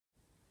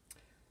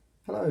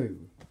Hello.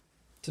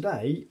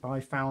 Today I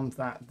found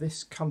that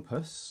this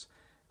compass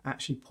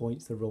actually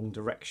points the wrong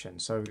direction,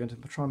 so we're going to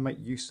try and make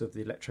use of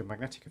the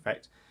electromagnetic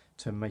effect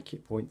to make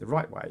it point the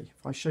right way.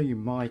 If I show you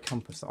my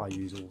compass that I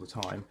use all the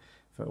time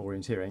for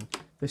orienteering,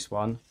 this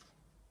one,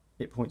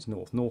 it points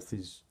north. North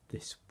is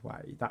this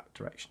way, that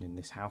direction in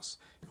this house.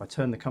 If I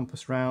turn the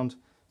compass round,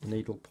 the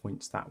needle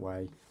points that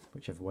way,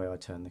 whichever way I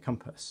turn the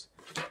compass.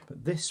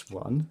 But this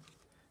one,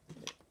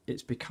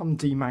 it's become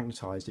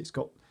demagnetized. It's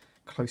got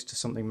close to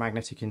something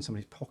magnetic in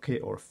somebody's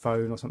pocket or a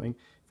phone or something.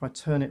 If I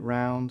turn it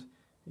round,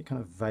 it kind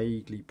of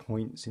vaguely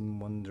points in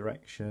one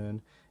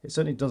direction. It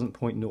certainly doesn't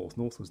point north.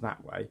 North was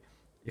that way.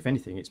 If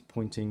anything, it's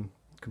pointing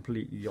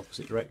completely the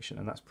opposite direction,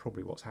 and that's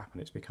probably what's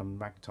happened. It's become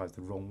magnetized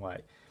the wrong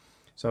way.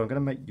 So I'm going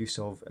to make use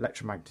of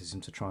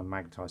electromagnetism to try and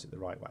magnetize it the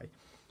right way.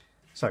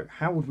 So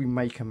how would we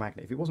make a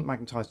magnet? If it wasn't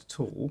magnetized at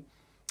all,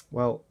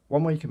 well,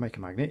 one way you can make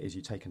a magnet is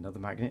you take another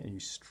magnet and you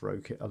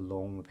stroke it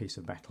along the piece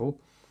of metal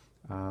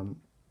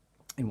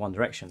in one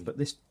direction. But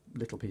this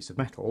little piece of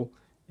metal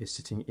is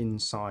sitting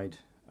inside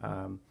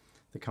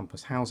the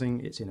compass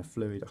housing. It's in a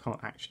fluid. I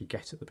can't actually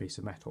get at the piece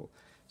of metal.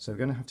 So we're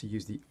going to have to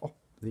use the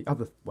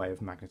other way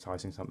of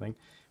magnetizing something,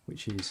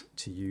 which is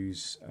to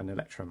use an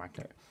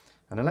electromagnet.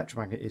 An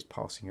electromagnet is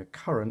passing a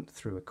current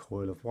through a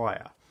coil of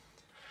wire.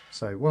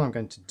 So what I'm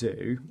going to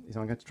do is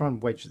I'm going to try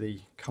and wedge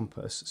the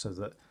compass so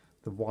that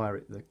the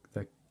wire,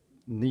 the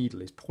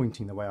needle is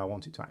pointing the way I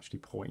want it to actually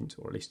point,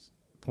 or at least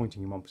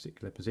pointing in one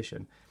particular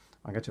position.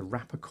 I'm going to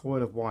wrap a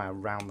coil of wire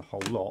around the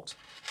whole lot,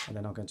 and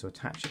then I'm going to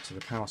attach it to the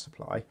power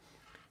supply.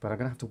 But I'm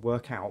going to have to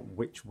work out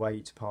which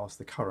way to pass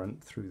the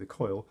current through the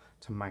coil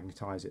to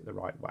magnetize it the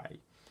right way.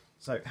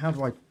 So how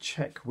do I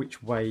check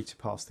which way to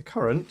pass the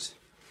current?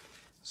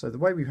 So the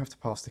way we have to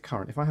pass the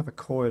current, if I have a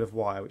coil of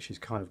wire which is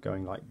kind of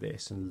going like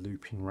this and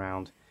looping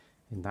round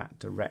in that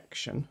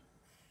direction,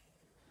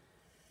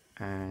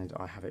 and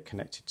I have it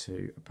connected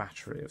to a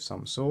battery of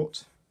some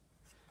sort,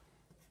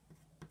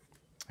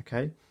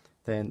 okay,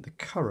 then the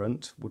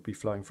current would be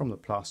flowing from the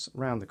plus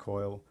round the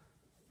coil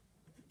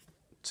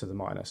to the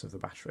minus of the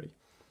battery.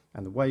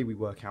 And the way we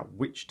work out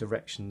which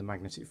direction the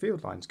magnetic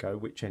field lines go,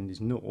 which end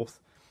is north,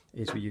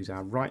 is we use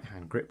our right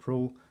hand grip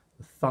rule.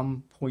 The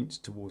thumb points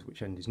towards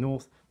which end is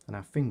north, and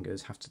our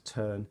fingers have to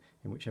turn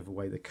in whichever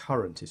way the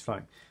current is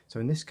flowing. So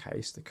in this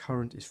case, the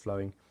current is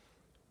flowing,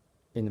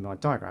 in my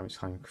diagram, it's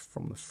coming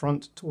from the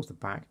front towards the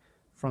back,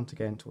 front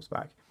again towards the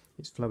back.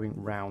 It's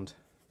flowing round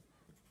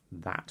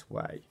that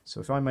way. So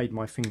if I made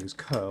my fingers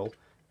curl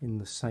in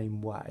the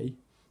same way,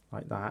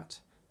 like that,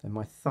 then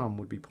my thumb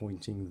would be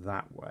pointing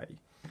that way.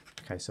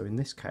 Okay, so in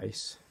this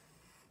case,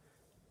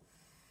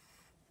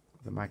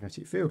 the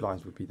magnetic field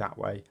lines would be that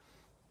way.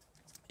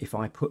 If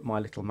I put my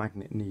little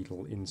magnet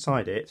needle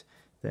inside it,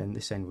 then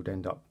this end would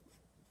end up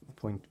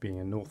being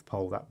a north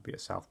pole, that would be a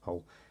south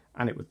pole,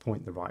 and it would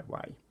point the right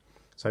way.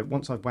 So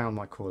once I've wound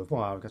my coil of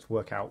wire, I've got to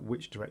work out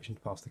which direction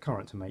to pass the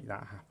current to make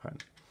that happen.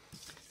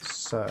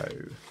 So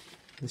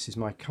this is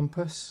my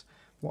compass.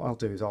 What I'll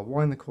do is I'll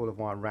wind the coil of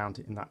wire around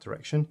it in that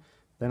direction,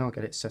 then I'll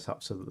get it set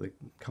up so that the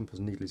compass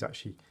needle is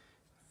actually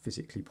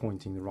physically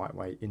pointing the right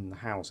way in the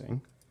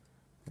housing,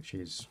 which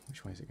way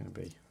is it going to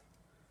be?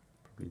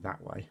 Probably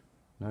that way.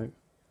 No?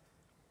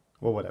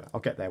 Well, whatever.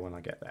 I'll get there when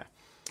I get there.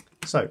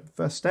 So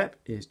first step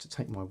is to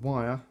take my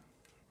wire.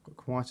 I've got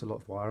quite a lot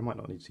of wire. I might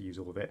not need to use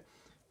all of it.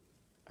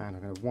 And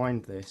I'm going to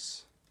wind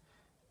this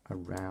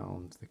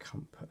around the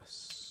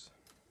compass.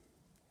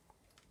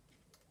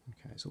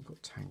 Okay, it's all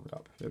got tangled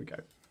up. There we go.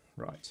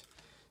 Right.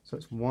 So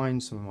let's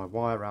wind some of my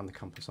wire around the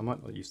compass. I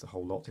might not use the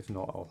whole lot. If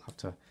not, I'll have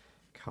to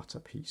cut a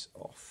piece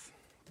off.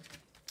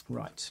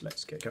 Right,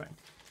 let's get going.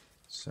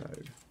 So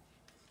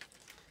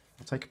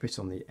I'll take a bit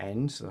on the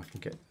end so I can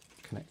get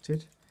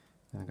connected.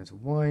 Then I'm going to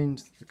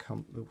wind the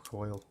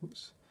coil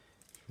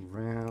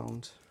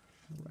round,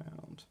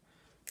 round,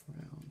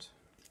 round.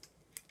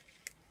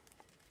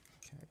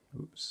 Okay,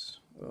 oops.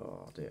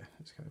 Oh dear,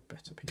 let's get a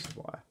better piece of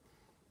wire.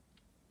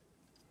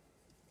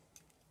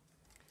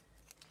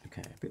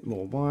 Okay, a bit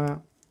more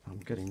wire. I'm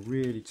getting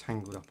really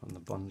tangled up on the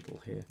bundle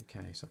here.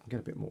 Okay, so I can get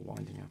a bit more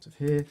winding out of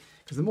here.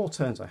 Because the more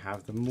turns I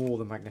have, the more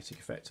the magnetic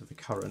effect of the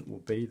current will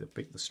be,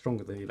 the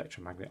stronger the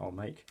electromagnet I'll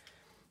make,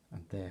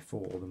 and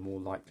therefore the more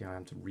likely I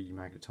am to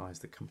re-magnetize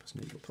the compass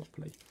needle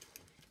properly.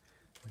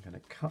 I'm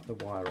going to cut the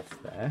wire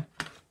off there.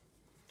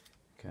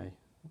 Okay,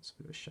 that's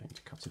a bit of a shame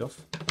to cut it off.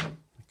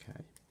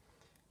 Okay,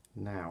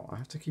 now I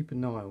have to keep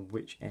an eye on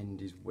which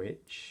end is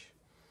which.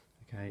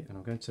 Okay, and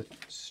I'm going to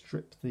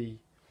strip the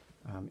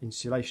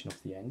insulation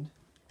off the end.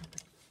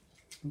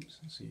 Oops,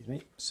 excuse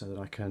me, so that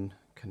I can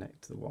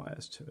connect the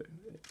wires to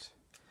it.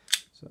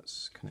 So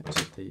that's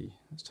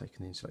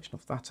taken the insulation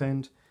off that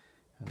end,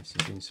 and this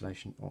is the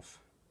insulation off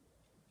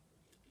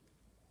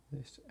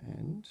this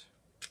end.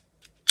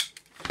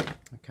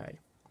 Okay,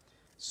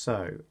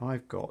 so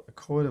I've got a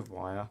coil of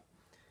wire.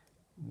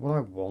 What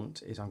I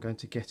want is I'm going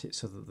to get it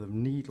so that the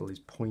needle is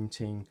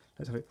pointing,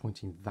 let's have it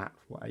pointing that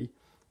way.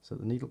 So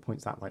the needle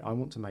points that way. I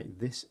want to make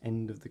this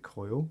end of the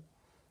coil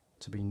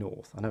to be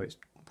north. I know it's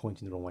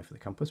pointing the wrong way for the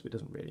compass, but it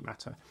doesn't really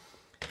matter.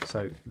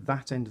 So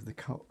that end of the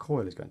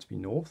coil is going to be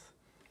north.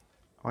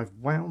 I've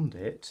wound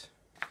it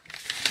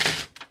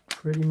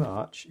pretty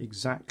much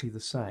exactly the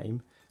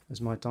same as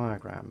my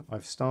diagram.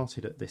 I've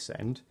started at this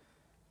end,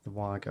 the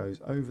wire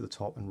goes over the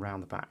top and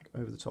round the back,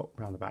 over the top,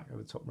 round the back,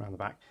 over the top, round the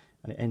back,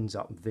 and it ends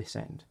up this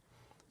end.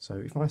 So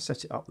if I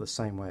set it up the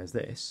same way as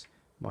this,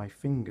 my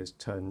fingers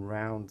turn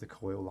round the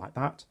coil like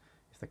that.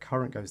 If the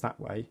current goes that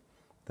way,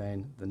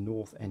 then the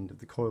north end of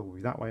the coil will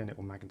be that way and it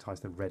will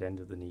magnetise the red end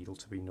of the needle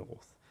to be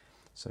north.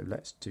 So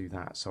let's do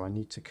that. So I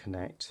need to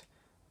connect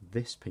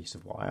this piece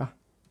of wire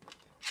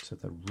to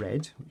the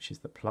red, which is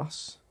the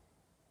plus,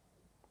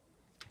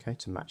 okay,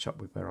 to match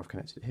up with where I've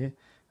connected it here.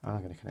 And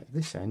I'm going to connect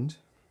this end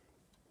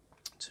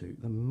to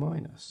the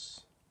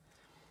minus.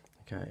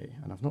 Okay,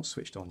 and I've not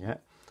switched on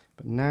yet,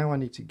 but now I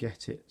need to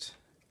get it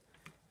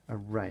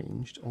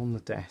arranged on the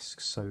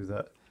desk so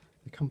that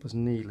the compass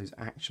needle is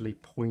actually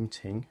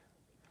pointing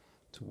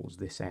towards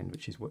this end,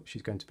 which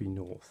is going to be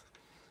north.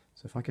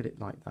 So if I get it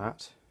like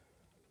that,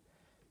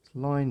 it's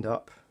lined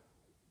up,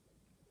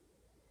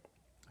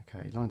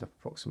 okay, lined up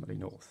approximately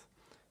north.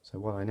 So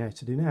what I need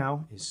to do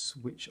now is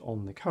switch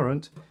on the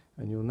current,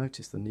 and you'll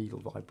notice the needle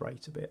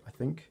vibrate a bit, I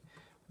think,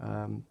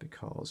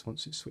 because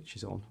once it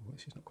switches on, well,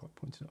 it's not quite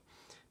pointed up.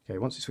 Okay,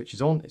 once it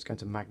switches on, it's going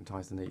to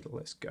magnetise the needle.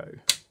 Let's go.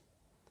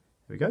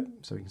 There we go.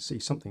 So we can see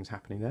something's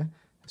happening there.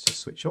 Let's just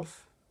switch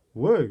off.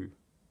 Whoa!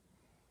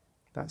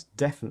 That's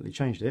definitely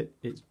changed it.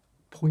 It's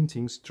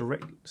pointing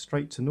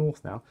straight to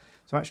north now.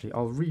 So actually,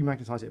 I'll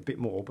re-magnetise it a bit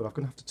more, but I'm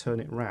going to have to turn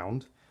it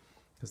round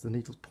because the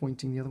needle's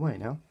pointing the other way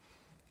now.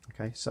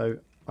 Okay, so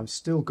I've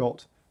still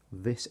got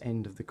this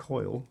end of the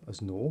coil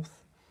as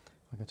north.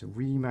 I'm going to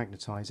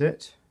re-magnetise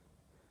it.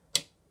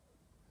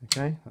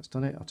 Okay, that's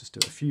done it. I'll just do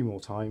it a few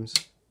more times.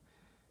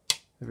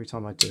 Every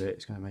time I do it,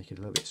 it's going to make it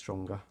a little bit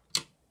stronger.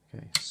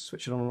 Okay,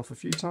 switch it on and off a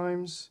few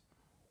times.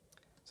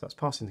 So that's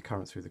passing the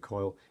current through the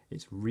coil.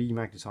 It's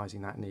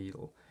re-magnetising that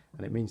needle,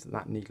 and it means that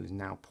that needle is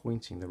now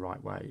pointing the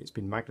right way. It's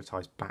been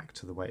magnetised back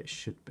to the way it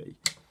should be.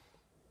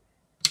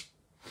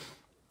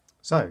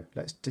 So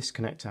let's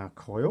disconnect our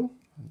coil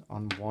and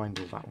unwind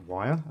all that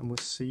wire, and we'll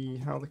see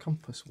how the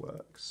compass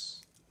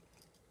works.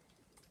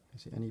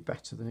 Is it any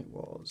better than it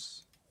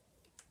was?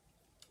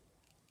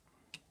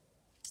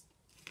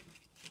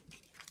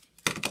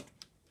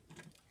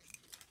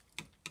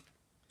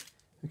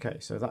 Okay,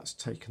 so that's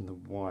taken the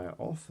wire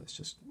off. Let's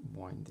just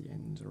wind the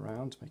ends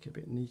around to make it a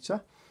bit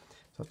neater.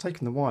 So I've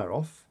taken the wire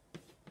off.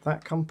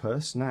 That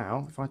compass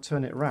now, if I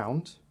turn it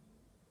around,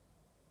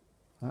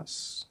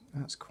 that's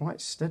quite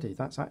steady.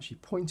 That's actually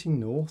pointing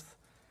north,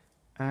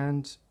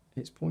 and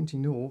it's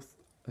pointing north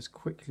as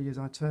quickly as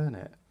I turn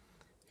it.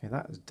 Okay,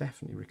 that has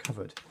definitely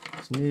recovered.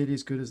 It's nearly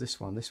as good as this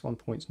one. This one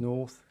points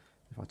north.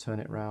 If I turn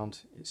it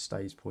around, it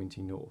stays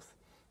pointing north.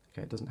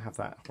 Okay, it doesn't have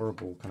that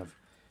horrible kind of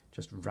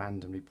just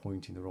randomly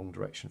pointing the wrong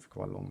direction for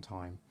quite a long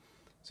time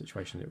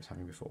situation that it was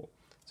having before.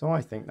 So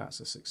I think that's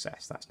a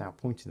success. That's now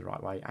pointing the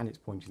right way, and it's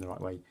pointing the right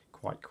way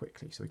quite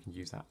quickly, so we can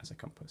use that as a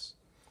compass.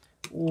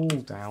 All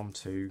down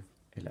to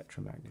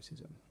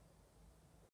electromagnetism.